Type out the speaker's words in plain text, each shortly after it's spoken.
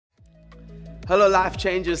Hello, Life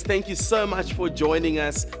Changers. Thank you so much for joining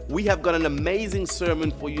us. We have got an amazing sermon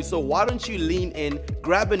for you. So why don't you lean in,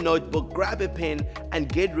 grab a notebook, grab a pen, and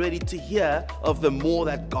get ready to hear of the more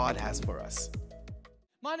that God has for us.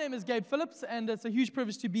 My name is Gabe Phillips, and it's a huge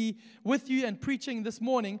privilege to be with you and preaching this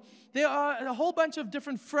morning. There are a whole bunch of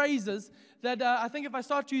different phrases that I think if I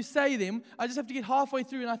start to say them, I just have to get halfway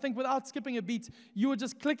through, and I think without skipping a beat, you will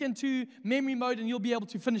just click into memory mode and you'll be able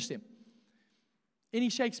to finish them. Any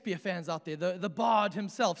Shakespeare fans out there? The bard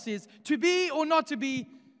himself says, "To be or not to be,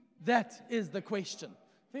 that is the question."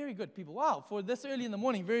 Very good, people. Wow, for this early in the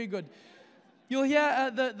morning, very good. You'll hear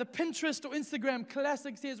the Pinterest or Instagram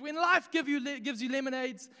classic says, "When life gives you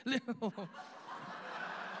lemonades."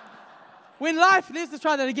 When life, let's just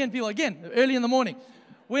try that again, people. Again, early in the morning.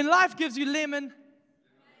 When life gives you lemon,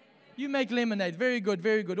 you make lemonade. Very good,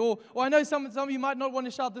 very good. Or I know some of you might not want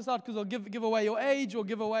to shout this out because it'll give away your age or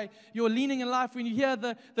give away your leaning in life. When you hear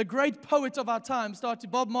the great poet of our time,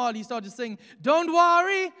 Bob Marley, start to sing, "Don't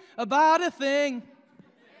worry about a thing."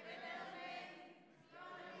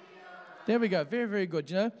 There we go. Very, very good,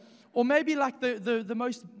 you know. Or maybe like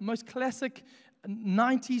the most classic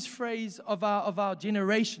 90s phrase of our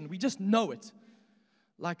generation. We just know it.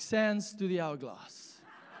 Like sands through the hourglass.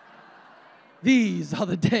 These are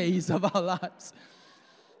the days of our lives.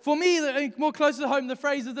 For me, more closer to home, the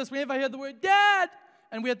phrase is this. Whenever I hear the word "Dad,"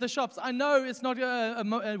 and we're at the shops, I know it's not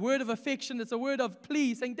a word of affection. It's a word of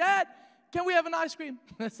plea, saying, "Dad, can we have an ice cream?"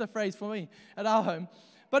 That's the phrase for me at our home.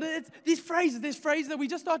 But it's these phrases that we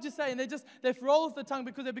just start to say, and they roll off the tongue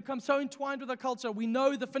because they become so entwined with our culture. We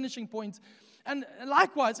know the finishing point. And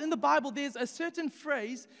likewise, in the Bible, there's a certain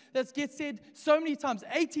phrase that gets said so many times,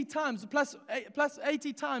 80 times, plus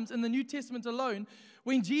 80 times in the New Testament alone,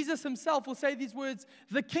 when Jesus himself will say these words,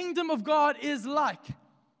 "The kingdom of God is like."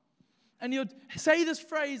 And he would say this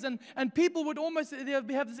phrase, and people would almost have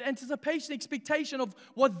this anticipation, expectation of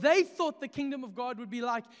what they thought the kingdom of God would be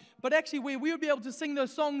like. But actually, where we would be able to sing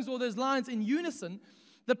those songs or those lines in unison,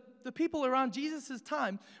 the people around Jesus'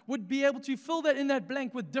 time would be able to fill that in that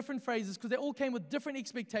blank with different phrases because they all came with different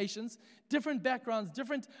expectations, different backgrounds,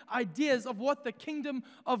 different ideas of what the kingdom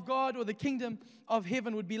of God or the kingdom of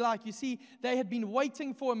heaven would be like. You see, they had been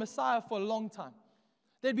waiting for a Messiah for a long time.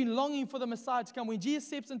 They'd been longing for the Messiah to come. When Jesus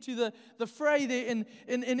steps into the fray there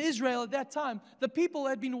in Israel at that time, the people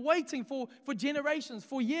had been waiting for generations,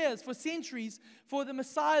 for years, for centuries, for the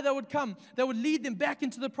Messiah that would come, that would lead them back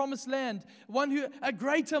into the promised land. A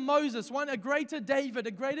greater Moses, a greater David,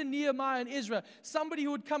 a greater Nehemiah and Ezra, somebody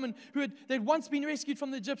who would come and they'd once been rescued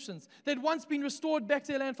from the Egyptians. They'd once been restored back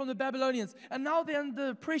to their land from the Babylonians. And now they're under the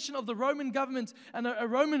oppression of the Roman government and a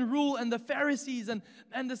Roman rule and the Pharisees and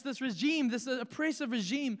this regime, this oppressive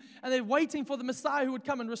regime. And they're waiting for the Messiah who would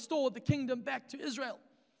come and restore the kingdom back to Israel.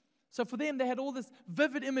 So for them, they had all this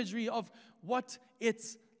vivid imagery of what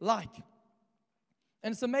it's like.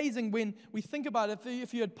 And it's amazing when we think about it.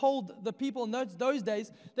 If you had polled the people in those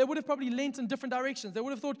days, they would have probably leant in different directions. They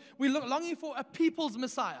would have thought, we're longing for a people's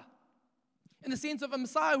Messiah. In the sense of a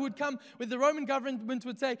Messiah who would come with the Roman government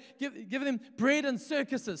would say, give them bread and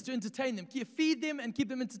circuses to entertain them. Feed them and keep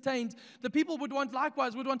them entertained. The people would want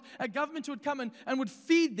a government who would come and would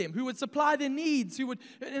feed them, who would supply their needs, who would,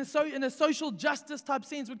 in a social justice type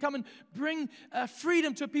sense, would come and bring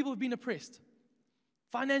freedom to people who've been oppressed,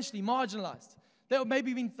 financially marginalized. They were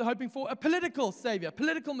maybe been hoping for a political savior,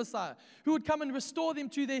 political Messiah, who would come and restore them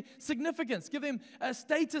to their significance, give them a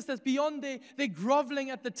status that's beyond their groveling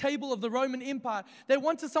at the table of the Roman Empire. They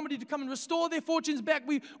wanted somebody to come and restore their fortunes back.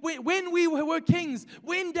 When we were kings,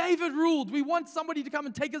 when David ruled, we want somebody to come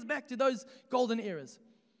and take us back to those golden eras.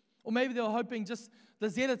 Or maybe they were hoping the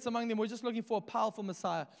zealots among them were just looking for a powerful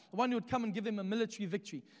Messiah, the one who would come and give them a military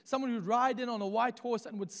victory, someone who would ride in on a white horse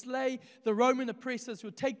and would slay the Roman oppressors, who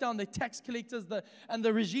would take down the tax collectors and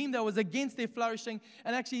the regime that was against their flourishing.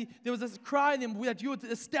 And actually, there was this cry in them that you would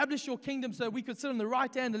establish your kingdom so we could sit on the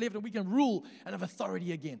right hand and left and we can rule and have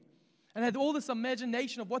authority again. And had all this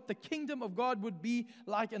imagination of what the kingdom of God would be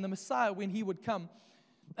like and the Messiah when he would come.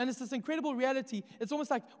 And it's this incredible reality. It's almost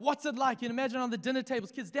like, what's it like? You can imagine on the dinner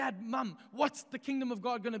tables, kids, Dad, Mum, what's the kingdom of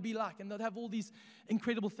God going to be like? And they'll have all these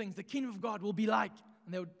incredible things. The kingdom of God will be like,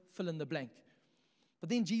 and they would fill in the blank. But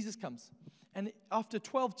then Jesus comes. And after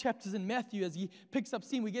 12 chapters in Matthew, as he picks up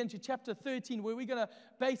steam, we get into chapter 13, where we're going to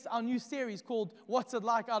base our new series called What's It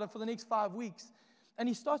Like out of for the next 5 weeks. And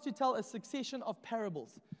he starts to tell a succession of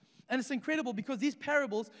parables. And it's incredible because these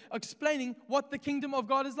parables are explaining what the kingdom of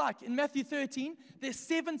God is like. In Matthew 13, there's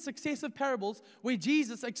 7 successive parables where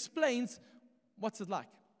Jesus explains what's it like,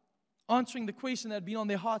 answering the question that had been on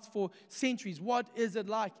their hearts for centuries. What is it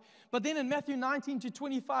like? But then in Matthew 19 to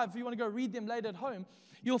 25, if you want to go read them later at home,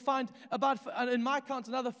 you'll find about, in my count,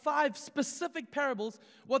 another 5 specific parables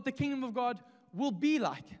what the kingdom of God will be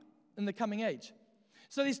like in the coming age.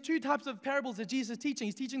 So there's 2 types of parables that Jesus is teaching.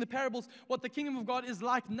 He's teaching the parables what the kingdom of God is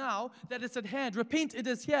like now, that it's at hand. Repent, it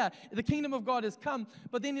is here. The kingdom of God has come.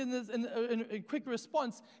 But then in a quick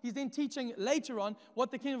response, he's then teaching later on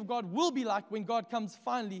what the kingdom of God will be like when God comes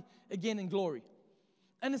finally again in glory.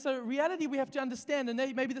 And it's a reality we have to understand, and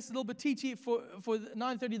maybe this is a little bit teachy for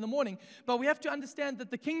 9:30 in the morning, but we have to understand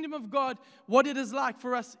that the kingdom of God, what it is like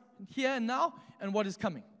for us here and now, and what is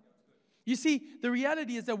coming. You see, the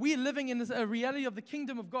reality is that we're living in a reality of the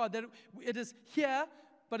kingdom of God, that it is here,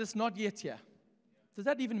 but it's not yet here. Does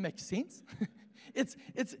that even make sense?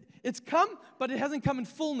 It's come, but it hasn't come in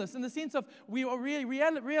fullness, in the sense of we really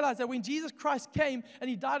realize that when Jesus Christ came and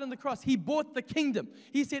he died on the cross, he bought the kingdom.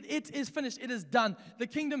 He said, it is finished, it is done. The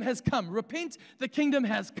kingdom has come. Repent, the kingdom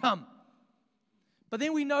has come. But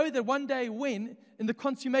then we know that one day when, in the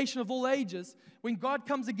consummation of all ages, when God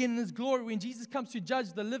comes again in his glory, when Jesus comes to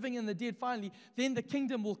judge the living and the dead finally, then the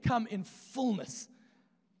kingdom will come in fullness.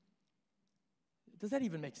 Does that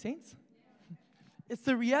even make sense? It's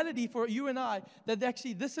the reality for you and I that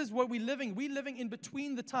actually this is what we're living. We're living in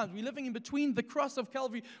between the times. We're living in between the cross of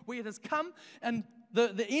Calvary where it has come and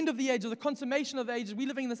the end of the age or the consummation of the ages. We're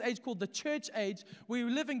living in this age called the church age. We're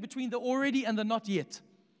living between the already and the not yet.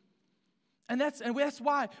 And that's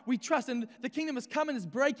why we trust. And the kingdom has come and is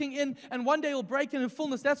breaking in. And one day it will break in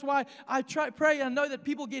fullness. That's why I pray and know that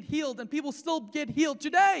people get healed. And people still get healed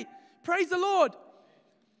today. Praise the Lord.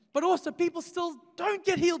 But also people still don't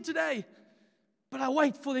get healed today. But I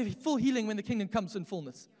wait for their full healing when the kingdom comes in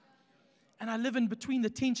fullness. And I live in between the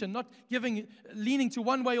tension, not leaning to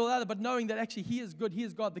one way or the other, but knowing that actually He is good, He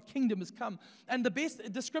is God, the kingdom has come. And the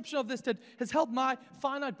best description of this that has helped my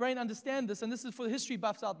finite brain understand this, and this is for the history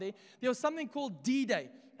buffs out there, there was something called D-Day.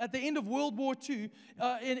 At the end of World War II,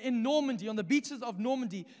 in Normandy, on the beaches of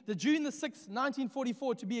Normandy, the June the 6th,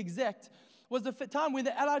 1944 to be exact, was the time when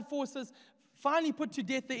the Allied forces finally put to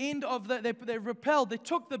death the end of they repelled. They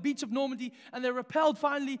took the beach of Normandy and they repelled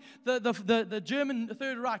finally the German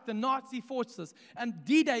Third Reich, the Nazi forces. And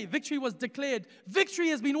D-Day, victory was declared. Victory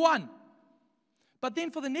has been won. But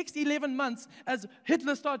then for the next 11 months, as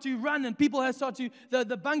Hitler started to run and people had started to,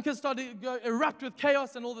 the bunkers started to erupt with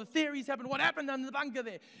chaos and all the theories happened. What happened in the bunker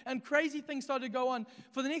there? And crazy things started to go on.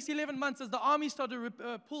 For the next 11 months, as the army started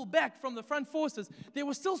to pull back from the front forces, there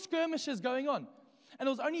were still skirmishes going on. And it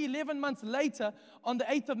was only 11 months later, on the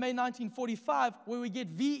 8th of May, 1945, where we get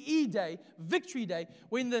VE Day, Victory Day,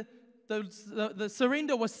 when the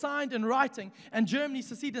surrender was signed in writing, and Germany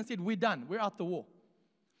seceded and said, we're done, we're out the war.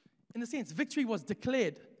 In a sense, victory was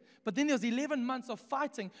declared. But then there was 11 months of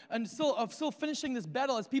fighting and still finishing this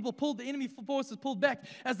battle as people the enemy forces pulled back,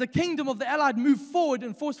 as the kingdom of the Allied moved forward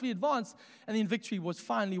and forcefully advanced, and then victory was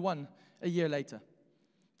finally won a year later.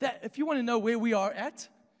 That, if you want to know where we are at,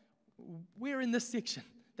 we're in this section.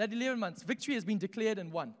 That 11 months, victory has been declared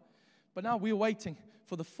and won. But now we're waiting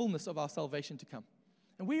for the fullness of our salvation to come.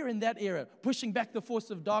 And we are in that era, pushing back the forces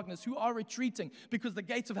of darkness who are retreating because the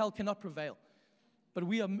gates of hell cannot prevail. But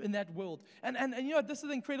we are in that world. And you know, this is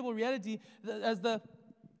the incredible reality as the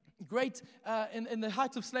great, in the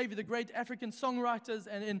height of slavery, the great African songwriters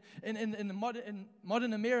and in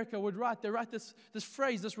modern America would write. They write this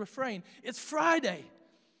phrase, this refrain. It's Friday,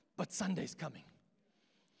 but Sunday's coming.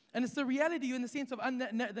 And it's the reality in the sense of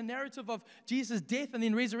the narrative of Jesus' death and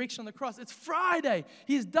then resurrection on the cross. It's Friday.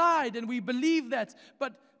 He's died, and we believe that.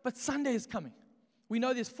 But Sunday is coming. We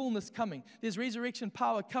know there's fullness coming. There's resurrection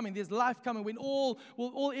power coming. There's life coming when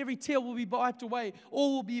every tear will be wiped away.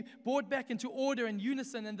 All will be brought back into order and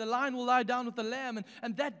unison, and the lion will lie down with the lamb.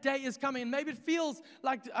 And that day is coming. And maybe it feels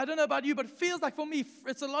like, I don't know about you, but it feels like for me,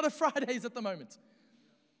 it's a lot of Fridays at the moment.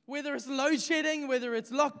 Whether it's load shedding, whether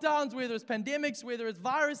it's lockdowns, whether it's pandemics, whether it's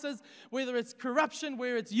viruses, whether it's corruption,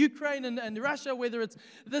 whether it's Ukraine and Russia, whether it's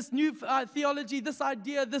this new theology, this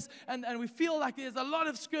idea, and we feel like there's a lot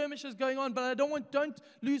of skirmishes going on, but don't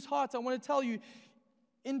lose heart. I want to tell you,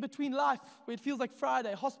 in between life, where it feels like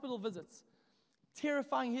Friday, hospital visits,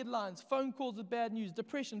 terrifying headlines, phone calls with bad news,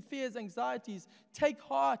 depression, fears, anxieties, take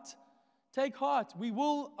heart. Take heart. We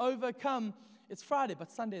will overcome. It's Friday,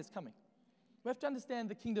 but Sunday is coming. We have to understand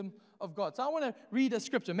the kingdom of God. So I want to read a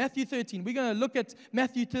scripture, Matthew 13. We're going to look at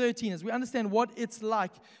Matthew 13 as we understand what it's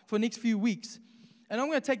like for the next few weeks. And I'm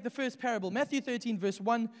going to take the first parable, Matthew 13, verse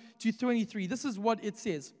 1 to 23. This is what it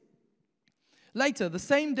says. Later, the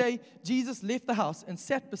same day, Jesus left the house and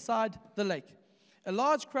sat beside the lake. A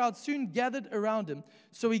large crowd soon gathered around him,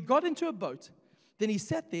 so he got into a boat. Then he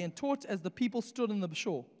sat there and taught as the people stood on the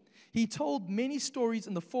shore. He told many stories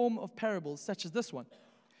in the form of parables, such as this one.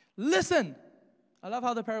 Listen! I love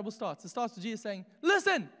how the parable starts. It starts with Jesus saying,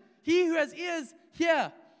 listen, he who has ears,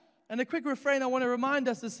 hear. And a quick refrain I want to remind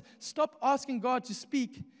us is stop asking God to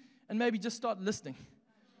speak and maybe just start listening.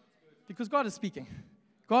 Because God is speaking.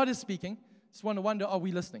 God is speaking. Just want to wonder, are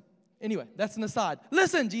we listening? Anyway, that's an aside.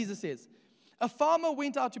 Listen, Jesus says. A farmer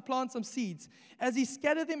went out to plant some seeds. As he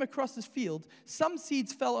scattered them across his field, some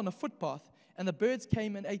seeds fell on a footpath, and the birds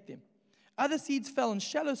came and ate them. Other seeds fell in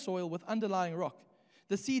shallow soil with underlying rock.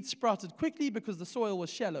 The seeds sprouted quickly because the soil was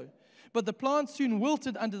shallow. But the plants soon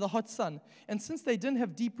wilted under the hot sun, and since they didn't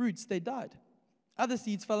have deep roots, they died. Other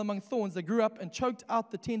seeds fell among thorns that grew up and choked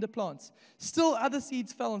out the tender plants. Still other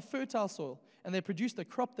seeds fell on fertile soil, and they produced a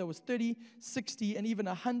crop that was 30, 60, and even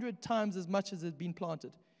 100 times as much as had been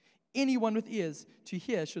planted. Anyone with ears to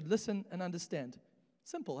hear should listen and understand.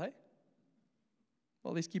 Simple, hey?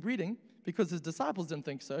 Well, let's keep reading, because his disciples didn't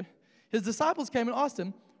think so. His disciples came and asked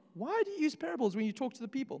him, why do you use parables when you talk to the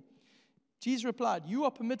people? Jesus replied, you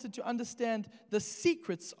are permitted to understand the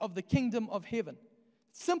secrets of the kingdom of heaven.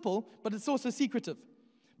 Simple, but it's also secretive.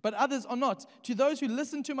 But others are not. To those who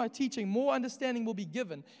listen to my teaching, more understanding will be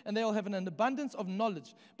given, and they will have an abundance of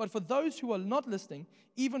knowledge. But for those who are not listening,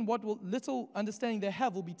 even what little understanding they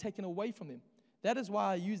have will be taken away from them. That is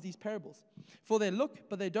why I use these parables. For they look,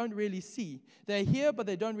 but they don't really see. They hear, but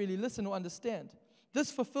they don't really listen or understand. This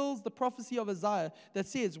fulfills the prophecy of Isaiah that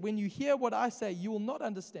says, when you hear what I say, you will not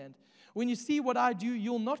understand. When you see what I do,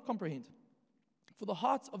 you will not comprehend. For the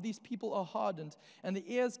hearts of these people are hardened, and the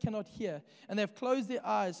ears cannot hear. And they have closed their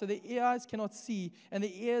eyes, so their eyes cannot see, and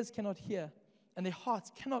their ears cannot hear. And their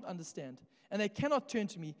hearts cannot understand. And they cannot turn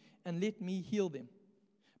to me and let me heal them.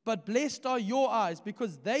 But blessed are your eyes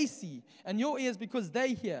because they see, and your ears because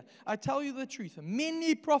they hear. I tell you the truth,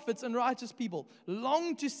 many prophets and righteous people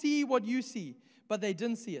long to see what you see, but they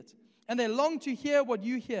didn't see it. And they long to hear what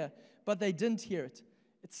you hear, but they didn't hear it.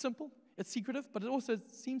 It's simple, it's secretive, but it also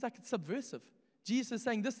seems like it's subversive. Jesus is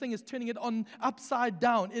saying this thing is turning it on upside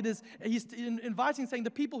down. He's inviting, saying the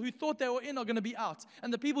people who thought they were in are going to be out.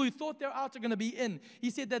 And the people who thought they're out are going to be in. He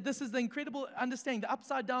said that this is the incredible understanding, the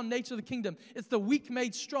upside down nature of the kingdom. It's the weak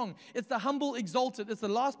made strong. It's the humble exalted. It's the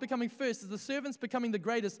last becoming first. It's the servants becoming the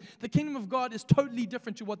greatest. The kingdom of God is totally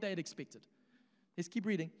different to what they had expected. Let's keep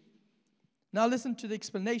reading. Now listen to the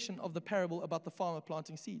explanation of the parable about the farmer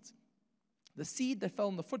planting seeds. The seed that fell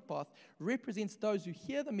on the footpath represents those who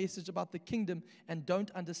hear the message about the kingdom and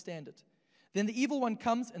don't understand it. Then the evil one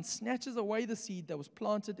comes and snatches away the seed that was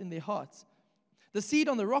planted in their hearts. The seed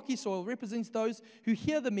on the rocky soil represents those who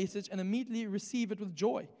hear the message and immediately receive it with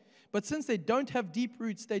joy. But since they don't have deep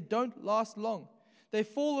roots, they don't last long. They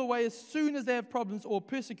fall away as soon as they have problems or are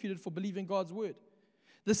persecuted for believing God's word.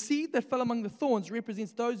 The seed that fell among the thorns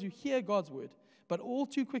represents those who hear God's word. But all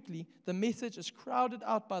too quickly, the message is crowded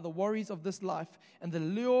out by the worries of this life and the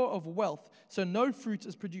lure of wealth, so no fruit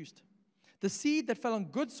is produced. The seed that fell on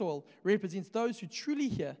good soil represents those who truly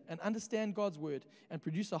hear and understand God's word and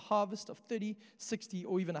produce a harvest of 30, 60,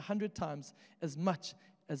 or even 100 times as much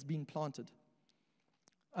as been planted.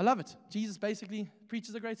 I love it. Jesus basically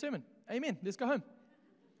preaches a great sermon. Amen. Let's go home.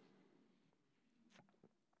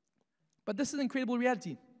 But this is an incredible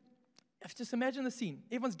reality. Just imagine the scene.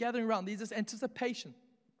 Everyone's gathering around. There's this anticipation,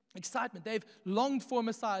 excitement. They've longed for a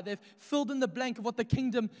Messiah. They've filled in the blank of what the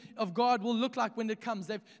kingdom of God will look like when it comes.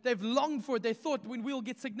 They've longed for it. They thought when we'll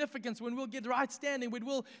get significance, when we'll get right standing, when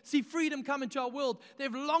we'll see freedom come into our world.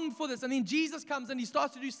 They've longed for this. And then Jesus comes and he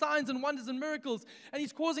starts to do signs and wonders and miracles. And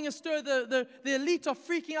he's causing a stir. The elite are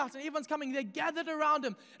freaking out and everyone's coming. They're gathered around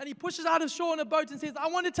him. And he pushes out of shore on a boat and says, I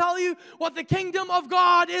want to tell you what the kingdom of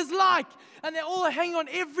God is like. And they're all hanging on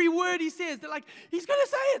every word he says. They're like, he's going to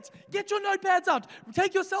say it. Get your notepads out.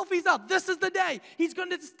 Take your selfies out. This is the day. He's going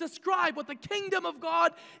to describe what the kingdom of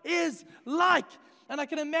God is like. And I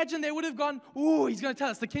can imagine they would have gone, oh, he's going to tell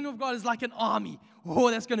us the kingdom of God is like an army. Oh,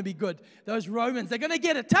 that's going to be good. Those Romans, they're going to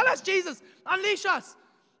get it. Tell us, Jesus. Unleash us.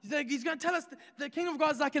 He's going to tell us the kingdom of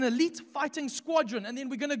God is like an elite fighting squadron. And then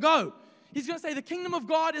we're going to go. He's going to say the kingdom of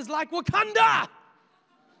God is like Wakanda.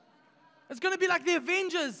 It's going to be like the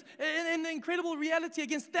Avengers in the incredible reality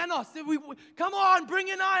against Thanos. Come on, bring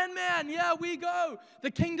in Iron Man. Here we go.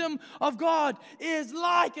 The kingdom of God is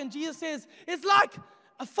like, and Jesus says, it's like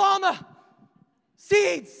a farmer,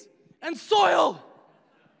 seeds, and soil.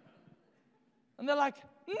 And they're like,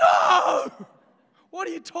 no! What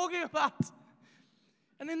are you talking about?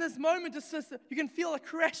 And in this moment, it's just, you can feel a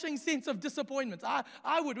crashing sense of disappointment.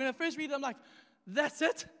 I would. When I first read it, I'm like, that's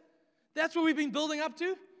it? That's what we've been building up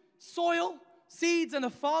to? Soil, seeds, and a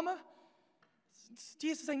farmer?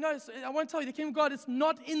 Jesus is saying, no, I want to tell you, the kingdom of God is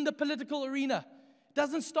not in the political arena. It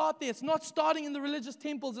doesn't start there. It's not starting in the religious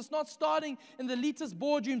temples. It's not starting in the elitist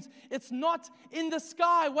boardrooms. It's not in the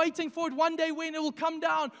sky waiting for it one day when it will come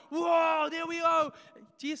down. Whoa, there we go.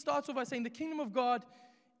 Jesus starts off by saying the kingdom of God,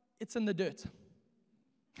 it's in the dirt.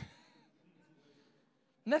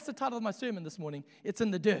 And that's the title of my sermon this morning. It's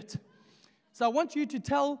in the dirt. So I want you to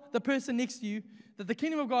tell the person next to you that the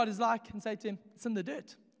kingdom of God is like, and say to him, it's in the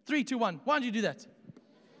dirt. 3, 2, 1. Why don't you do that?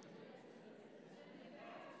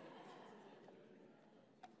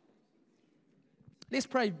 Let's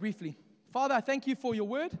pray briefly. Father, I thank you for your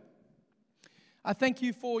word. I thank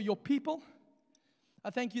you for your people.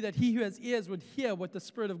 I thank you that he who has ears would hear what the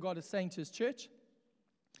Spirit of God is saying to his church.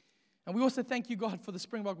 And we also thank you, God, for the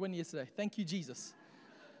Springbok win yesterday. Thank you, Jesus.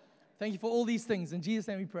 Thank you for all these things. In Jesus'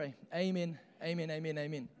 name we pray. Amen, amen, amen,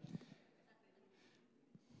 amen.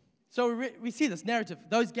 So we see this narrative.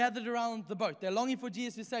 Those gathered around the boat, they're longing for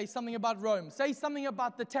Jesus to say something about Rome, say something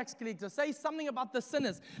about the tax collectors, say something about the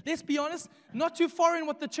sinners. Let's be honest, not too foreign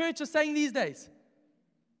what the church is saying these days.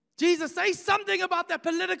 Jesus, say something about that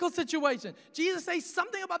political situation. Jesus, say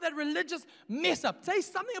something about that religious mess up. Say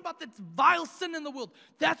something about that vile sin in the world.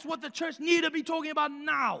 That's what the church need to be talking about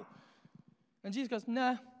now. And Jesus goes,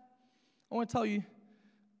 nah. I want to tell you,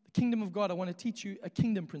 the kingdom of God, I want to teach you a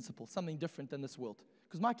kingdom principle, something different than this world.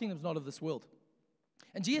 Because my kingdom is not of this world.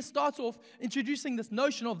 And Jesus starts off introducing this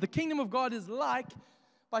notion of the kingdom of God is like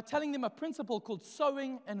by telling them a principle called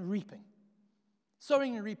sowing and reaping.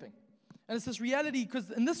 Sowing and reaping. And it's this reality because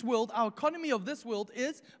in this world, our economy of this world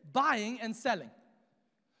is buying and selling.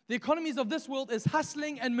 The economies of this world is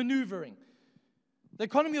hustling and maneuvering. The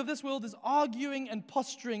economy of this world is arguing and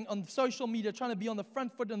posturing on social media, trying to be on the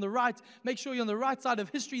front foot and the right, make sure you're on the right side of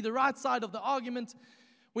history, the right side of the argument,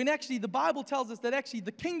 when actually the Bible tells us that actually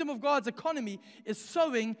the kingdom of God's economy is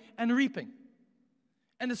sowing and reaping.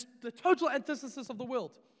 And it's the total antithesis of the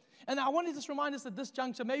world. And I want to just remind us at this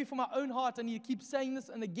juncture, maybe from our own heart, I need to keep saying this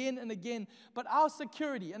and again, but our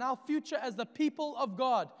security and our future as the people of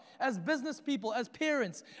God, as business people, as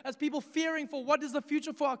parents, as people fearing for what is the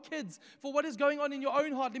future for our kids, for what is going on in your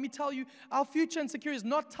own heart, let me tell you, our future and security is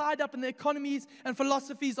not tied up in the economies and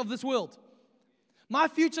philosophies of this world. My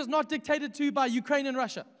future is not dictated to by Ukraine and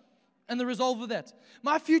Russia and the resolve of that.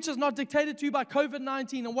 My future is not dictated to by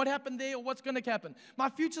COVID-19 and what happened there or what's going to happen. My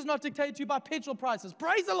future is not dictated to by petrol prices.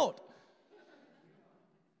 Praise the Lord.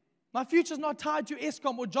 My future is not tied to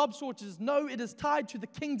ESCOM or job shortages. No, it is tied to the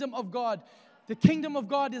kingdom of God. The kingdom of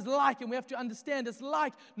God is like, and we have to understand, it's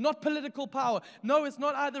like not political power. No, it's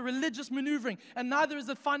not either religious maneuvering, and neither is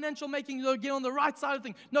it financial making you get on the right side of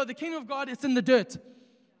things. No, the kingdom of God is in the dirt.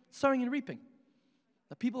 Sowing and reaping.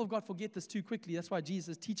 The people of God forget this too quickly. That's why Jesus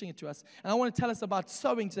is teaching it to us. And I want to tell us about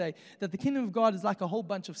sowing today, that the kingdom of God is like a whole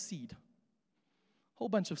bunch of seed. Whole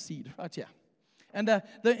bunch of seed, right here. And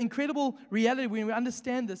the incredible reality when we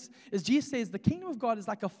understand this is Jesus says the kingdom of God is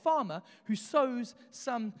like a farmer who sows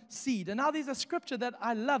some seed. And now there's a scripture that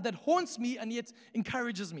I love that haunts me and yet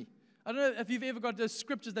encourages me. I don't know if you've ever got those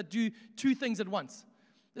scriptures that do two things at once.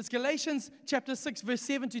 It's Galatians chapter 6, verse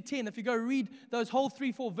 7 to 10. If you go read those whole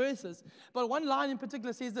 3-4 verses. But one line in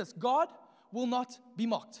particular says this: God will not be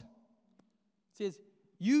mocked. It says,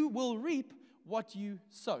 you will reap what you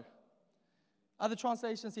sow. Other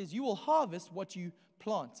translation says, you will harvest what you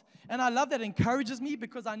plant. And I love that. It encourages me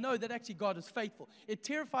because I know that actually God is faithful. It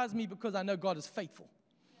terrifies me because I know God is faithful.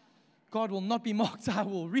 God will not be mocked. I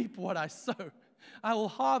will reap what I sow. I will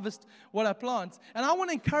harvest what I plant. And I want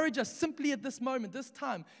to encourage us simply at this moment, this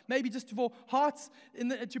time, maybe just for hearts,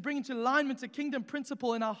 to bring into alignment a kingdom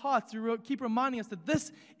principle in our hearts, to keep reminding us that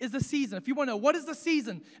this is the season. If you want to know what is the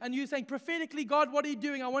season, and you're saying prophetically, God, what are you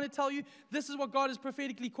doing? I want to tell you, this is what God is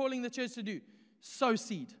prophetically calling the church to do. Sow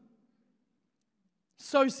seed.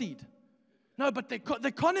 Sow seed. No, but the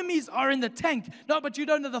economies are in the tank. No, but you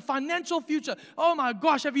don't know the financial future. Oh my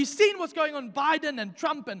gosh, have you seen what's going on Biden and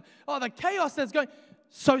Trump and the chaos that's going?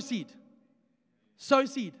 Sow seed. Sow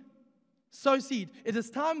seed. Sow seed. It is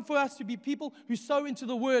time for us to be people who sow into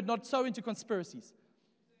the word, not sow into conspiracies.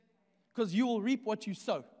 Because you will reap what you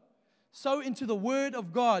sow. Sow into the word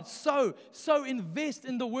of God. Sow invest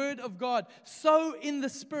in the word of God. Sow in the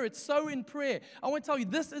Spirit. Sow in prayer. I want to tell you,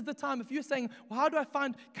 this is the time. If you're saying, well, how do I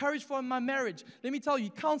find courage for my marriage? Let me tell you,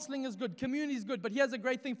 counseling is good. Community is good. But here's a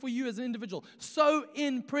great thing for you as an individual. Sow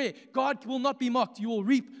in prayer. God will not be mocked. You will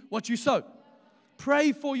reap what you sow.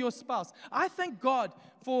 Pray for your spouse. I thank God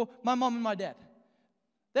for my mom and my dad.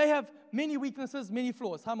 They have many weaknesses, many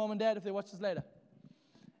flaws. Hi, mom and dad, if they watch this later.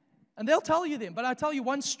 And they'll tell you them. But I tell you,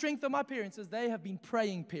 one strength of my parents is they have been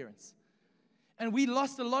praying parents. And we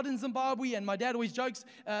lost a lot in Zimbabwe. And my dad always jokes,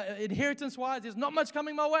 inheritance-wise, there's not much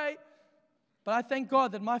coming my way. But I thank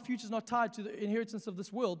God that my future is not tied to the inheritance of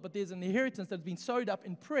this world, but there's an inheritance that's been sowed up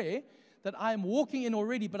in prayer that I am walking in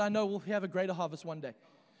already, but I know we'll have a greater harvest one day.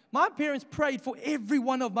 My parents prayed for every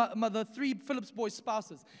one of the 3 Phillips boys'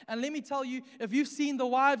 spouses. And let me tell you, if you've seen the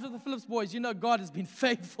wives of the Phillips boys, you know God has been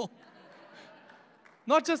faithful.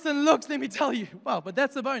 Not just in looks, let me tell you. Wow, but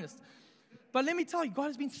that's a bonus. But let me tell you, God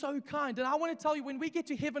has been so kind. And I want to tell you, when we get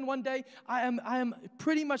to heaven one day, I am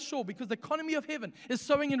pretty much sure, because the economy of heaven is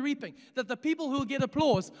sowing and reaping, that the people who will get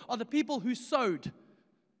applause are the people who sowed.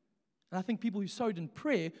 And I think people who sowed in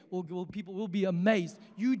prayer people will be amazed.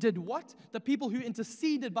 You did what? The people who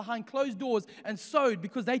interceded behind closed doors and sowed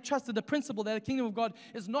because they trusted the principle that the kingdom of God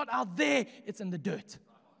is not out there, it's in the dirt.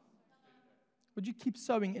 Would you keep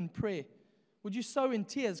sowing in prayer? Would you sow in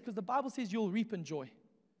tears? Because the Bible says you'll reap in joy.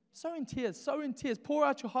 Sow in tears, sow in tears. Pour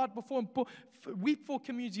out your heart before Him. Weep for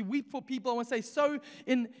community, weep for people. I want to say sow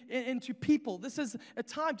into people. This is a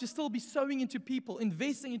time to still be sowing into people,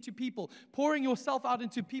 investing into people, pouring yourself out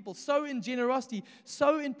into people. Sow in generosity,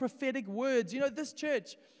 sow in prophetic words. You know, this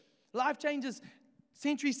church, Life Changes,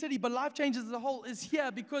 Century City, but Life Changes as a whole is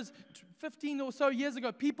here because 15 or so years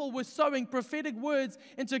ago, people were sowing prophetic words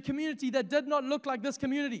into a community that did not look like this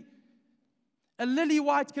community. A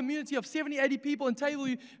lily-white community of 70, 80 people in Table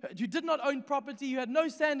who did not own property, who had no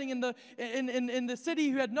standing in the city,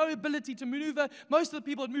 who had no ability to maneuver. Most of the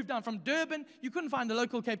people had moved down from Durban. You couldn't find a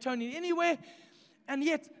local Cape Townian anywhere. And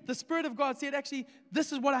yet, the Spirit of God said, actually,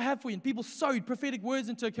 this is what I have for you. And people sowed prophetic words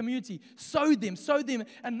into a community. Sowed them,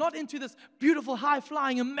 and not into this beautiful,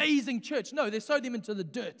 high-flying, amazing church. No, they sowed them into the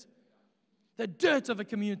dirt of a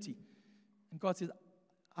community. And God says,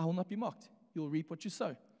 I will not be mocked. You'll reap what you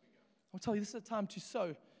sow. I'll tell you, this is a time to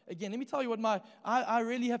sow. Again, let me tell you what I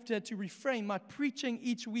really have to refrain my preaching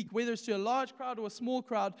each week, whether it's to a large crowd or a small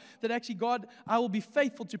crowd, that actually, God, I will be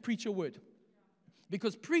faithful to preach your word.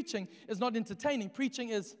 Because preaching is not entertaining. Preaching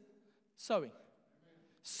is sowing.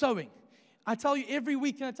 Sowing. I tell you every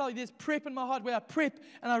week, and I tell you, there's prep in my heart where I prep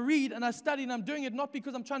and I read and I study, and I'm doing it not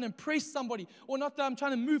because I'm trying to impress somebody or not that I'm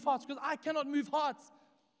trying to move hearts, because I cannot move hearts.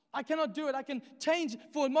 I cannot do it. I can change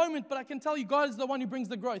for a moment, but I can tell you God is the one who brings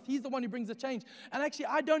the growth. He's the one who brings the change. And actually,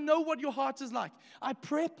 I don't know what your heart is like. I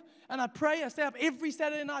prep and I pray. I stay up every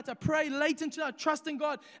Saturday night. I pray late into the night, trusting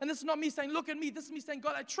God. And this is not me saying, look at me. This is me saying,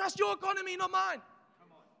 God, I trust your economy, not mine.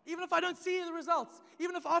 Even if I don't see the results.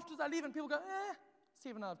 Even if afterwards I leave and people go,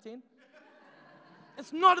 7 out of 10.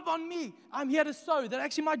 It's not about me. I'm here to sow. That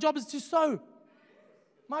actually my job is to sow.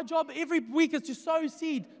 My job every week is to sow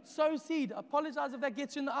seed. Sow seed. Apologize if that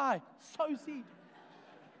gets you in the eye. Sow seed.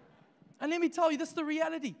 And let me tell you, this is the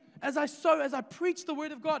reality. As I sow, as I preach the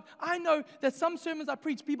word of God, I know that some sermons I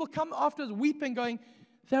preach, people come afterwards weeping, going,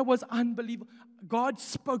 that was unbelievable. God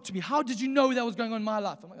spoke to me. How did you know that was going on in my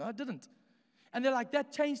life? I'm like, I didn't. And they're like,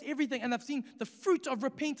 that changed everything. And I've seen the fruit of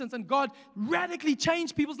repentance, and God radically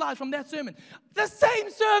changed people's lives from that sermon. The same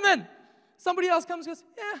sermon. Somebody else comes and goes,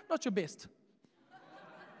 not your best.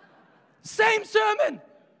 Same sermon.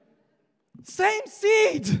 Same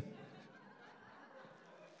seed.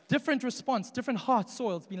 Different response, different heart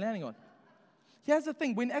soil it's been landing on. Here's the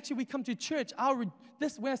thing, when actually we come to church,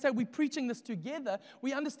 when I say we're preaching this together,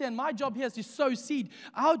 we understand my job here is to sow seed.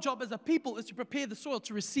 Our job as a people is to prepare the soil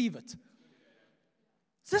to receive it.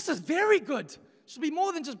 So this is very good. Should be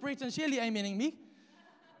more than just Brett and Shirley amening me.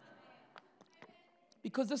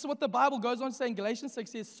 Because this is what the Bible goes on saying. Galatians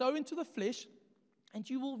 6 says, sow into the flesh, and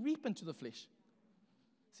you will reap into the flesh.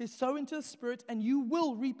 It says, sow into the Spirit, and you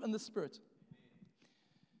will reap in the Spirit.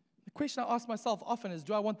 The question I ask myself often is,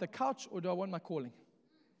 do I want the couch or do I want my calling?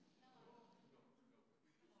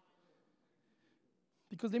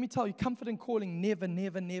 Because let me tell you, comfort and calling never,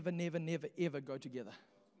 ever go together.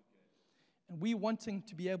 And we wanting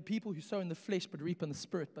to be people who sow in the flesh but reap in the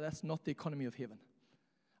Spirit, but that's not the economy of heaven.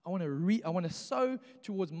 I want to sow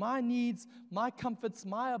towards my needs, my comforts,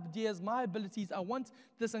 my ideas, my abilities. I want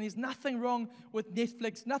this, and there's nothing wrong with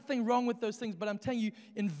Netflix, nothing wrong with those things, but I'm telling you,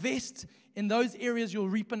 invest in those areas, you'll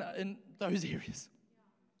reap in those areas.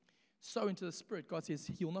 Sow into the Spirit. God says,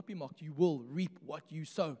 He will not be mocked. You will reap what you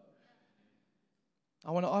sow. I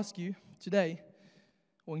want to ask you today,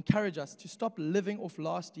 or encourage us, to stop living off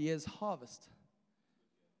last year's harvest.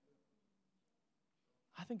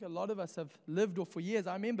 I think a lot of us have lived off for years.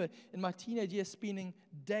 I remember in my teenage years spending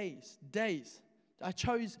days. I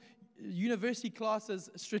chose university classes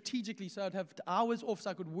strategically so I'd have hours off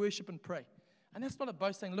so I could worship and pray. And that's not a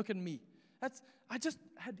boast saying, look at me.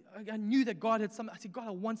 I knew that God had something. I said, God,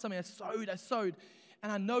 I want something. I sowed.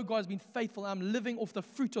 And I know God's been faithful. And I'm living off the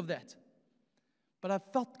fruit of that. But I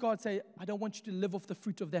felt God say, I don't want you to live off the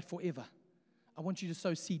fruit of that forever. I want you to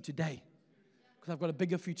sow seed today. Because I've got a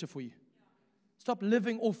bigger future for you. Stop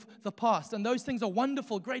living off the past. And those things are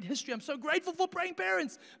wonderful, great history. I'm so grateful for praying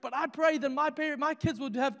parents. But I pray that my kids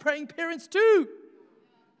would have praying parents too,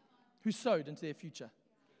 who sowed into their future.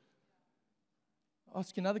 I'll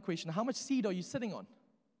ask you another question. How much seed are you sitting on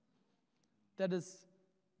that is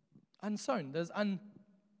unsown, that is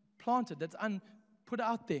unplanted, that's put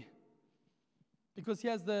out there? Because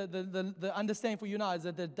here's the understanding for you now is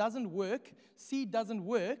that it doesn't work, seed doesn't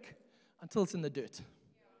work until it's in the dirt.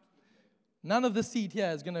 None of the seed here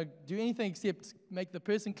is going to do anything except make the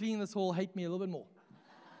person cleaning this hall hate me a little bit more.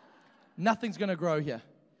 Nothing's going to grow here.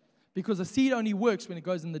 Because the seed only works when it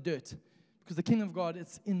goes in the dirt. Because the kingdom of God,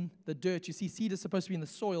 it's in the dirt. You see, seed is supposed to be in the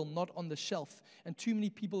soil, not on the shelf. And too many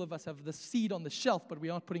people of us have the seed on the shelf, but we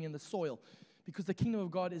aren't putting it in the soil. Because the kingdom of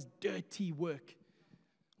God is dirty work.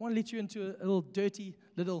 I want to let you into a little dirty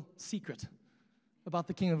little secret about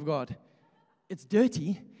the kingdom of God. It's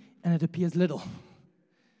dirty, and it appears little.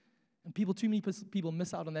 And too many people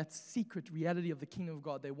miss out on that secret reality of the kingdom of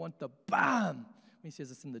God. They want the bam when he says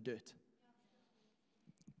it's in the dirt.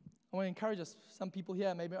 I want to encourage us, some people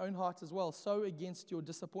here, maybe our own hearts as well, sow against your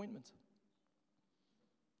disappointment.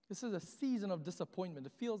 This is a season of disappointment.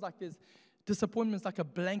 It feels like there's disappointment's like a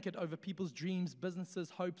blanket over people's dreams, businesses,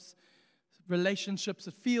 hopes, relationships.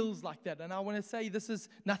 It feels like that. And I want to say this is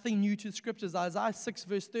nothing new to the scriptures. Isaiah 6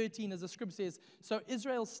 verse 13, as the scripture says, so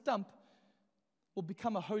Israel's stump will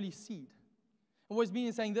become a holy seed. And what he's meaning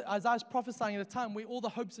is saying that Isaiah's prophesying at a time where all the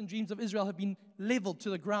hopes and dreams of Israel have been leveled to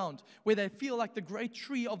the ground, where they feel like the great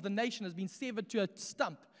tree of the nation has been severed to a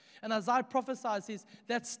stump. And Isaiah prophesies, says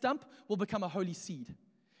that stump will become a holy seed.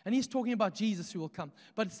 And he's talking about Jesus who will come.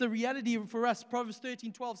 But it's the reality for us. Proverbs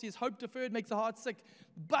 13:12 says, hope deferred makes the heart sick,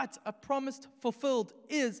 but a promise fulfilled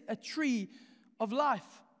is a tree of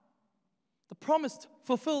life. The promise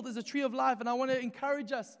fulfilled is a tree of life. And I want to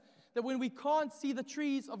encourage us that when we can't see the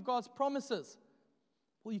trees of God's promises,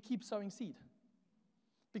 well, you keep sowing seed.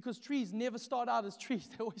 Because trees never start out as trees.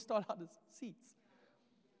 They always start out as seeds.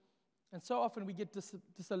 And so often we get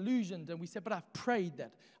disillusioned and we say, but I've prayed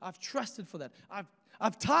that. I've trusted for that.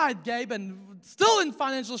 I've tithed, Gabe, and still in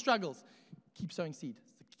financial struggles. Keep sowing seed.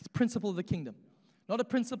 It's the principle of the kingdom. Not a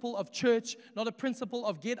principle of church. Not a principle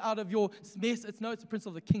of get out of your mess. It's a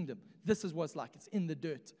principle of the kingdom. This is what it's like. It's in the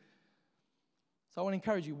dirt. So I want to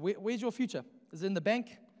encourage you. Where's your future? Is it in the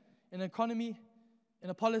bank? In an economy? In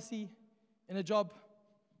a policy? In a job?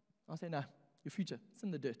 I'll say no. Your future. It's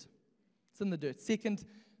in the dirt. It's in the dirt. Second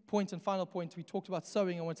point and final point, we talked about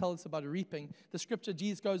sowing. I want to tell us about reaping. The scripture,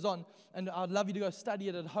 Jesus goes on, and I'd love you to go study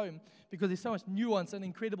it at home because there's so much nuance and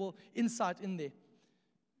incredible insight in there.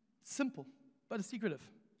 It's simple, but it's secretive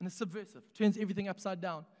and it's subversive. Turns everything upside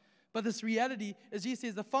down. But this reality, as Jesus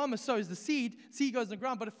says, the farmer sows the seed goes in the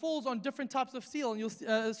ground, but it falls on different types of soil,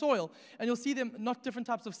 and you'll see them, not different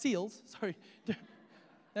types of seals, sorry,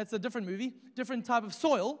 that's a different movie, different type of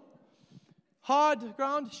soil. Hard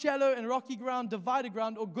ground, shallow and rocky ground, divided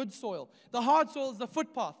ground, or good soil. The hard soil is the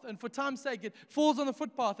footpath, and for time's sake, it falls on the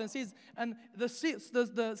footpath, and says, and the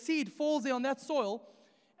seed falls there on that soil,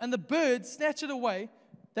 and the birds snatch it away,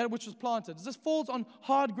 that which was planted. It just falls on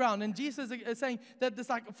hard ground, and Jesus is saying that it's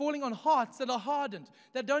like falling on hearts that are hardened,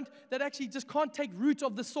 that actually just can't take root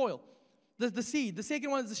of the soil, the seed. The second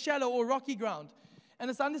one is the shallow or rocky ground, and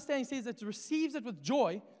this understanding says that it receives it with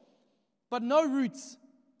joy, but no roots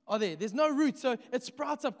are there. There's no roots, so it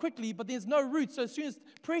sprouts up quickly, but there's no roots. So as soon as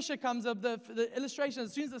pressure comes up, the illustration,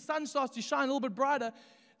 as soon as the sun starts to shine a little bit brighter,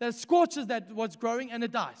 that scorches that what's growing and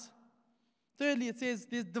it dies. Thirdly, it says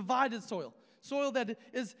there's divided soil. Soil that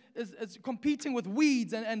is competing with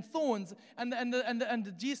weeds and thorns, and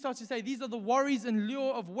Jesus starts to say these are the worries and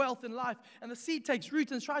lure of wealth in life, and the seed takes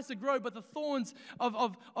root and tries to grow, but the thorns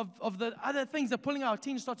of the other things that are pulling our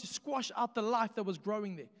attention start to squash out the life that was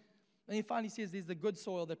growing there. And he finally says there's the good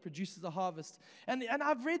soil that produces a harvest. And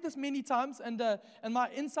I've read this many times, and my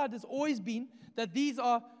insight has always been that these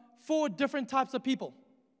are 4 different types of people.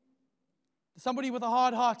 Somebody with a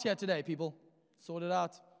hard heart here today, people. Sort it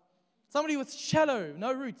out. Somebody with shallow,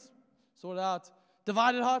 no roots. Sort it out.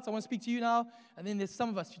 Divided hearts, I want to speak to you now. And then there's some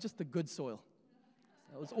of us, you're just the good soil.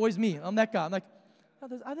 It was always me. I'm that guy. I'm like, oh,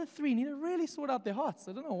 those other 3 need to really sort out their hearts.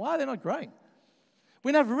 I don't know why they're not growing.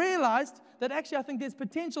 When I've realized that actually I think there's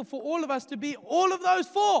potential for all of us to be all of those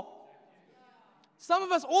 4. Some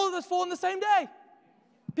of us, all of us 4 on the same day.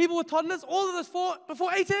 People with toddlers, all of us 4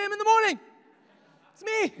 before 8 a.m. in the morning. It's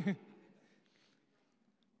me.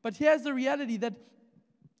 But here's the reality that,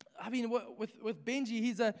 I mean, with Benji,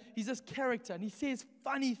 he's this character, and he says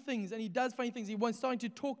funny things, and he does funny things. He's starting to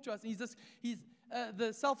talk to us, and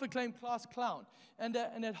the self-acclaimed class clown. And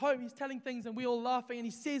at home, he's telling things, and we're all laughing, and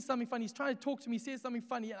he says something funny. He's trying to talk to me, he says something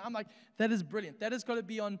funny, and I'm like, that is brilliant. That has got to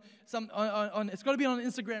be on it's got to be on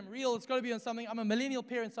Instagram Reel. It's got to be on something. I'm a millennial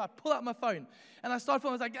parent, so I pull out my phone, and I start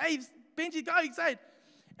filming. I was like, hey, Benji, go, say it.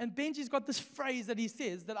 And Benji's got this phrase that he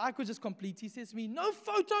says that I could just complete. He says to me, no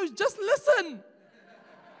photos, just listen.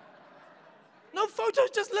 No photos,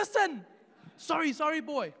 just listen. Sorry,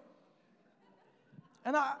 boy.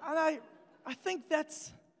 And I think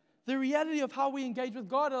that's the reality of how we engage with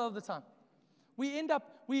God all the time.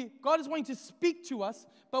 God is wanting to speak to us,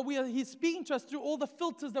 but He's speaking to us through all the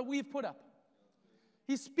filters that we've put up.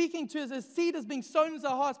 He's speaking to us as seed is being sown into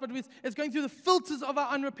our hearts, but it's going through the filters of our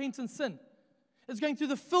unrepentant sin. It's going through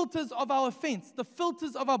the filters of our offense, the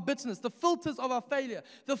filters of our bitterness, the filters of our failure,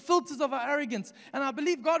 the filters of our arrogance. And I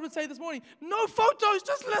believe God would say this morning, no photos,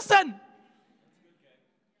 just listen.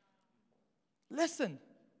 Listen.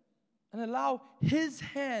 And allow His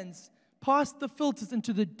hands past the filters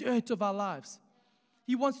into the dirt of our lives.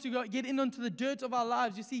 He wants to get in onto the dirt of our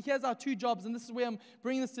lives. You see, here's our 2 jobs, and this is where I'm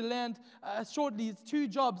bringing this to land shortly. It's 2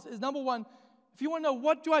 jobs. Is number 1, if you want to know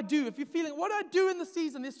what do I do, if you're feeling, what do I do in the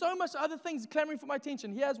season? There's so much other things clamoring for my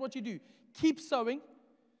attention. Here's what you do. Keep sowing.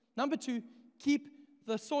 Number 2, keep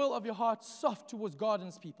the soil of your heart soft towards God and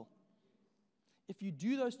His people. If you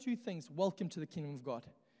do those 2 things, welcome to the kingdom of God.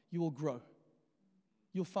 You will grow.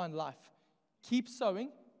 You'll find life. Keep sowing,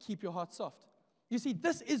 keep your heart soft. You see,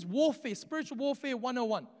 this is warfare, spiritual warfare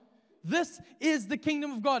 101. This is the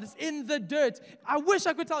kingdom of God. It's in the dirt. I wish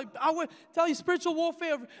I could tell you. I would tell you spiritual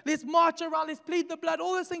warfare. Let's march around. Let's plead the blood.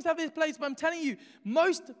 All those things have their place. But I'm telling you,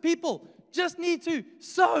 most people just need to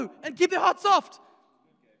sow and keep their heart soft.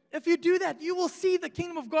 If you do that, you will see the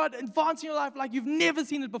kingdom of God advance in your life like you've never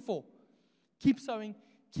seen it before. Keep sowing.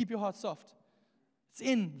 Keep your heart soft. It's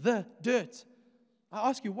in the dirt. I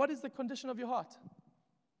ask you, what is the condition of your heart?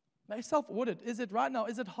 Make self-audit. Is it right now?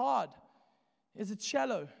 Is it hard? Is it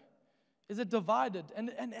shallow? Is it divided?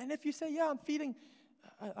 And if you say, yeah,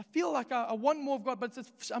 I feel like I want more of God, but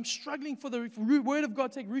I'm struggling for the word of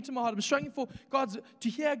God to take root in my heart. I'm struggling for to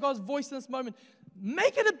hear God's voice in this moment.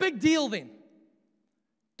 Make it a big deal then.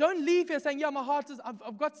 Don't leave here saying, yeah, my heart is,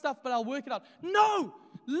 I've got stuff, but I'll work it out. No!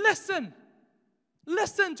 Listen.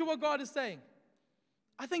 Listen to what God is saying.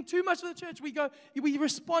 I think too much of the church, we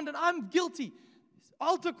respond, and I'm guilty.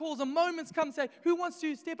 Altar calls and moments come and say, who wants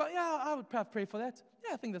to step out? Yeah, I would pray for that.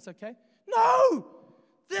 Yeah, I think that's okay. No!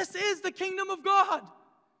 This is the kingdom of God.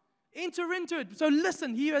 Enter into it. So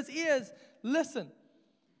listen. He who has ears, listen.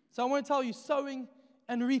 So I want to tell you, sowing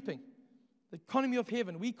and reaping. The economy of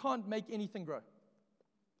heaven. We can't make anything grow.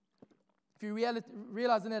 If you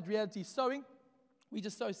realize in that reality, sowing, we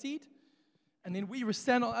just sow seed. And then we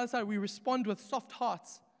stand on the other side. We respond with soft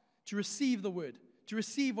hearts to receive the word, to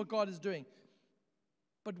receive what God is doing.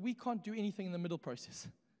 But we can't do anything in the middle process.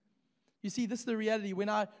 You see, this is the reality. When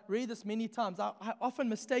I read this many times, I often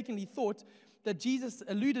mistakenly thought that Jesus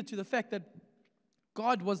alluded to the fact that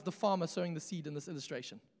God was the farmer sowing the seed in this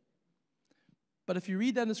illustration. But if you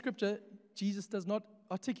read that in the scripture, Jesus does not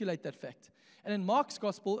articulate that fact. And in Mark's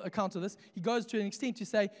gospel account of this, he goes to an extent to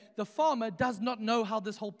say, the farmer does not know how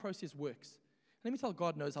this whole process works. Let me tell you,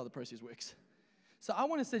 God knows how the process works. So I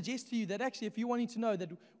want to suggest to you that actually, if you're wanting to know that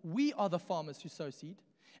we are the farmers who sow seed,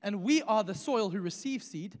 and we are the soil who receive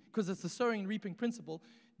seed, because it's the sowing and reaping principle,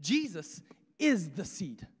 Jesus is the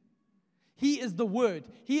seed. He is the word.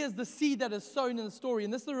 He is the seed that is sown in the story.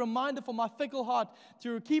 And this is a reminder for my fickle heart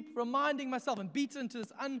to keep reminding myself and beat into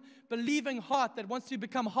this unbelieving heart that wants to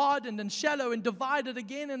become hardened and shallow and divided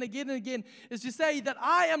again and again and again, is to say that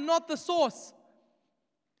I am not the source.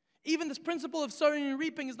 Even this principle of sowing and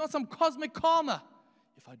reaping is not some cosmic karma.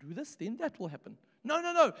 If I do this, then that will happen.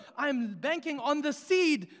 No. I'm banking on the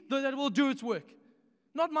seed that will do its work.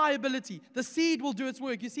 Not my ability. The seed will do its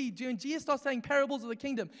work. You see, when Jesus starts saying parables of the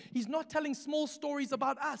kingdom, He's not telling small stories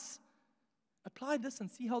about us. Apply this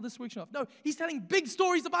and see how this works. No, He's telling big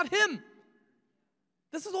stories about Him.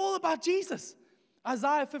 This is all about Jesus.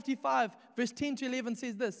 Isaiah 55, verse 10 to 11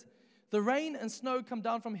 says this: the rain and snow come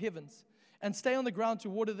down from heavens and stay on the ground to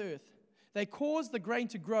water the earth. They cause the grain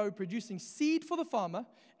to grow, producing seed for the farmer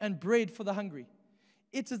and bread for the hungry.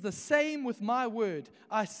 It is the same with my word.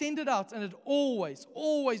 I send it out, and it always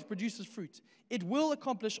produces fruit. It will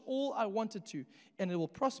accomplish all I want it to, and it will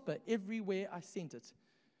prosper everywhere I sent it.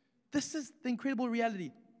 This is the incredible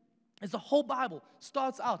reality. As the whole Bible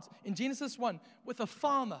starts out in Genesis 1 with a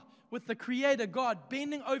farmer, with the Creator God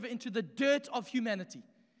bending over into the dirt of humanity.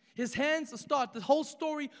 His hands start, the whole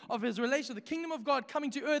story of His relation, the kingdom of God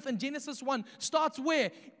coming to earth in Genesis 1 starts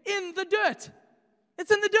where? In the dirt.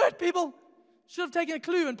 It's in the dirt, people. Should have taken a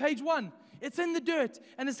clue on page 1. It's in the dirt.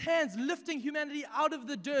 And his hands lifting humanity out of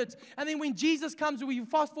the dirt. And then when Jesus comes, we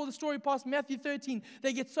fast forward the story past Matthew 13,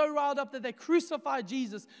 they get so riled up that they crucify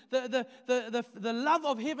Jesus. The love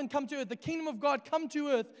of heaven come to earth. The kingdom of God come to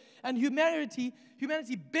earth. And humanity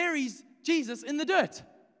buries Jesus in the dirt.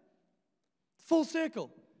 Full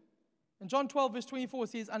circle. And John 12, verse 24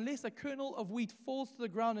 says, unless a kernel of wheat falls to the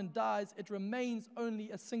ground and dies, it remains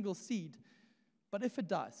only a single seed. But if it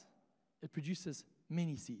dies, it produces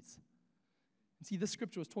many seeds. And see, this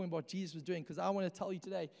scripture was talking about what Jesus was doing, because I want to tell you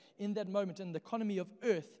today, in that moment, in the economy of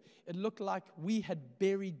earth, it looked like we had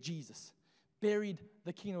buried Jesus, buried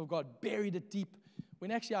the kingdom of God, buried it deep.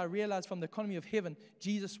 When actually I realized from the economy of heaven,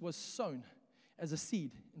 Jesus was sown as a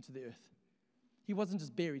seed into the earth. He wasn't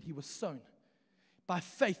just buried, he was sown. By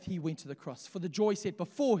faith, he went to the cross for the joy set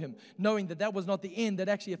before him, knowing that that was not the end, that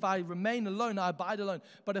actually if I remain alone, I abide alone.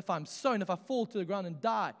 But if I'm sown, if I fall to the ground and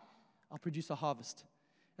die, I'll produce a harvest.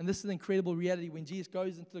 And this is an incredible reality. When Jesus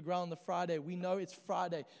goes into the ground on the Friday, we know it's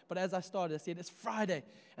Friday. But as I started, I said, it's Friday.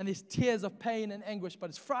 And there's tears of pain and anguish, but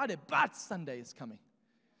it's Friday. But Sunday is coming.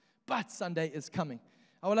 But Sunday is coming.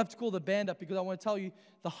 I will have to call the band up because I want to tell you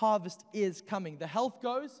the harvest is coming. The health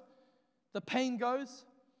goes. The pain goes.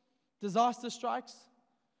 Disaster strikes.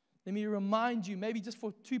 Let me remind you, maybe just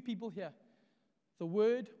for 2 people here, the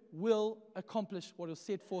word will accomplish what it was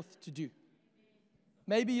set forth to do.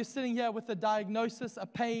 Maybe you're sitting here with a diagnosis, a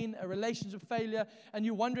pain, a relationship failure, and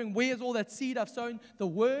you're wondering, where's all that seed I've sown? The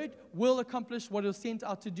word will accomplish what it was sent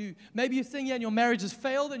out to do. Maybe you're sitting here and your marriage has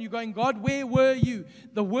failed and you're going, God, where were you?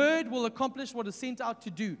 The word will accomplish what it's sent out to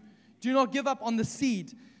do. Do not give up on the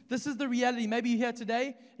seed. This is the reality. Maybe you're here today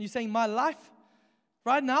and you're saying, my life,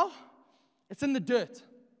 right now, it's in the dirt.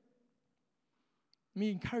 Let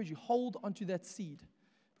me encourage you, hold onto that seed,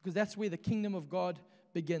 because that's where the kingdom of God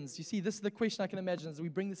begins. You see, this is the question I can imagine as we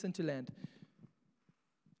bring this into land.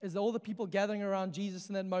 Is all the people gathering around Jesus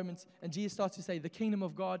in that moment, and Jesus starts to say, the kingdom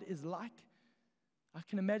of God is like, I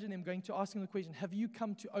can imagine him going to ask him the question, have you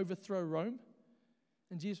come to overthrow Rome?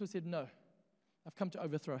 And Jesus would have said, no, I've come to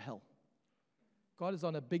overthrow hell. God is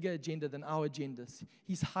on a bigger agenda than our agendas.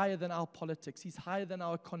 He's higher than our politics. He's higher than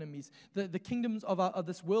our economies. The kingdoms of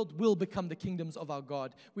this world will become the kingdoms of our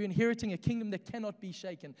God. We're inheriting a kingdom that cannot be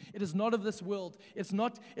shaken. It is not of this world. It's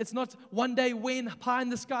not one day when pie in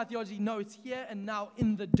the sky theology. No, it's here and now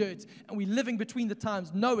in the dirt. And we're living between the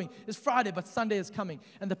times, knowing it's Friday, but Sunday is coming.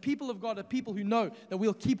 And the people of God are people who know that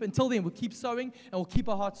we'll keep, until then, we'll keep sowing and we'll keep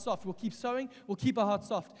our hearts soft. We'll keep sowing, we'll keep our hearts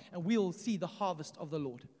soft, and we'll see the harvest of the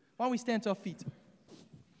Lord. Why don't we stand to our feet?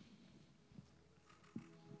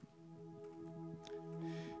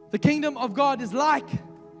 The kingdom of God is like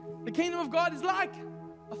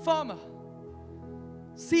a farmer,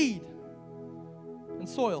 seed and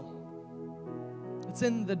soil. It's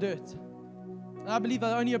in the dirt. And I believe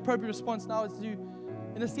the only appropriate response now is to,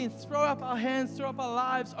 in a sense, throw up our hands, throw up our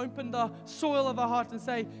lives, open the soil of our heart and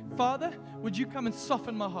say, Father, would you come and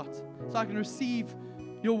soften my heart so I can receive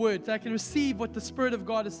your word, so I can receive what the Spirit of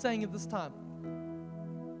God is saying at this time.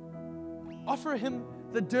 Offer him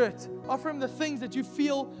the dirt. Offer him the things that you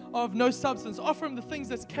feel are of no substance. Offer him the things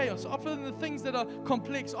that's chaos. Offer him the things that are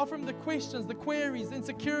complex. Offer him the questions, the queries, the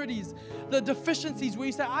insecurities, the deficiencies where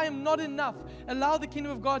you say, I am not enough. Allow the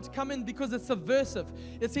kingdom of God to come in because it's subversive.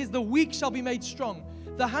 It says the weak shall be made strong.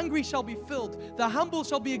 The hungry shall be filled. The humble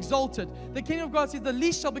shall be exalted. The kingdom of God says the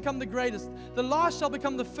least shall become the greatest. The last shall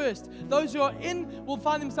become the first. Those who are in will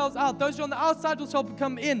find themselves out. Those who are on the outside shall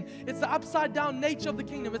become in. It's the upside down nature of the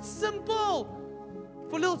kingdom. It's simple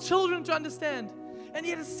for little children to understand, and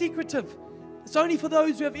yet it's secretive. It's only for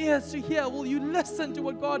those who have ears to hear. Will you listen to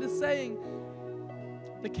what God is saying?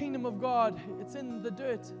 The kingdom of God, it's in the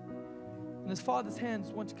dirt, and his Father's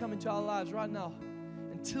hands want to come into our lives right now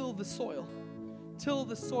and till the soil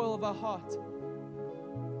of our heart.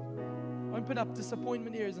 Open up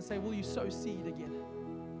disappointment areas and say, will you sow seed again?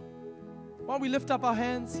 Why don't we lift up our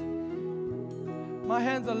hands? My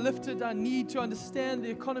hands are lifted. I need to understand the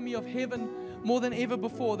economy of heaven more than ever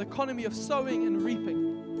before, the economy of sowing and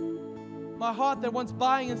reaping. My heart that wants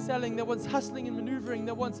buying and selling, that wants hustling and maneuvering,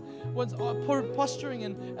 that wants posturing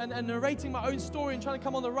and narrating my own story and trying to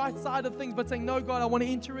come on the right side of things, but saying, no, God, I want to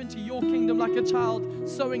enter into your kingdom like a child,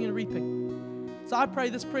 sowing and reaping. So I pray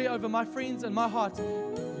this prayer over my friends and my heart.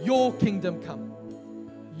 Your kingdom come.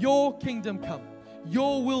 Your kingdom come.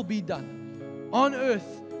 Your will be done on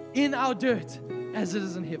earth, in our dirt, as it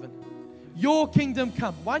is in heaven. Your kingdom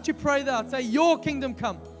come. Why don't you pray that? Say, your kingdom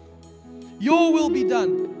come. Your will be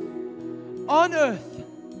done on earth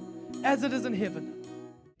as it is in heaven.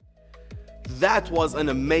 That was an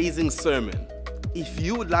amazing sermon. If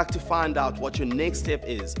you would like to find out what your next step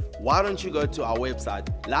is, why don't you go to our website,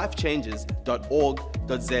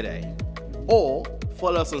 lifechanges.org.za, or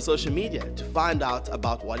follow us on social media to find out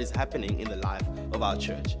about what is happening in the life of our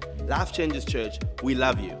church. Life Changes Church, we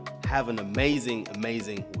love you. Have an amazing,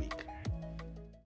 amazing week.